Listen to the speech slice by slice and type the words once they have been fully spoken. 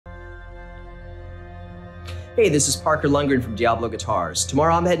Hey, this is Parker Lundgren from Diablo Guitars.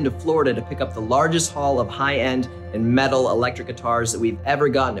 Tomorrow I'm heading to Florida to pick up the largest haul of high-end and metal electric guitars that we've ever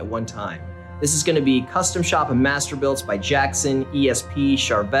gotten at one time. This is going to be custom shop and Masterbuilts by Jackson, ESP,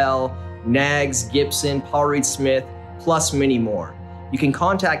 Charvel, Knaggs, Gibson, Paul Reed Smith, plus many more. You can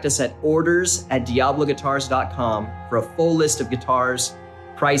contact us at orders@diabloguitars.com for a full list of guitars,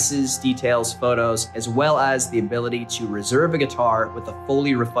 prices, details, photos, as well as the ability to reserve a guitar with a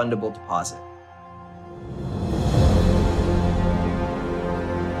fully refundable deposit.